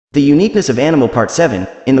The uniqueness of animal part 7.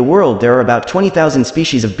 In the world there are about 20,000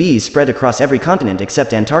 species of bees spread across every continent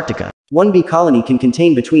except Antarctica. One bee colony can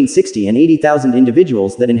contain between 60 and 80,000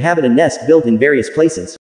 individuals that inhabit a nest built in various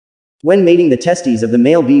places. When mating, the testes of the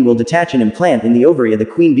male bee will detach and implant in the ovary of the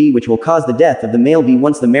queen bee, which will cause the death of the male bee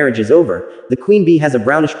once the marriage is over. The queen bee has a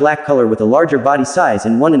brownish-black color with a larger body size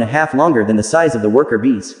and 1.5 longer than the size of the worker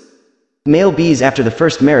bees. Male bees, after the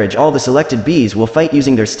first marriage, all the selected bees will fight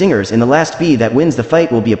using their stingers, and the last bee that wins the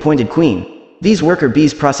fight will be appointed queen. These worker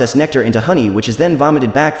bees process nectar into honey, which is then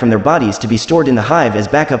vomited back from their bodies to be stored in the hive as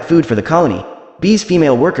backup food for the colony. Bees'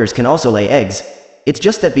 female workers can also lay eggs. It's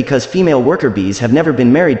just that because female worker bees have never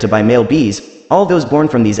been married to by male bees, all those born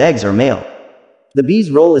from these eggs are male. The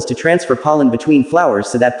bee's role is to transfer pollen between flowers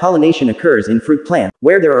so that pollination occurs in fruit plants,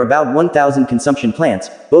 where there are about 1,000 consumption plants,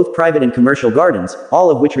 both private and commercial gardens,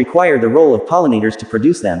 all of which require the role of pollinators to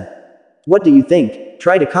produce them. What do you think?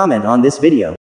 Try to comment on this video.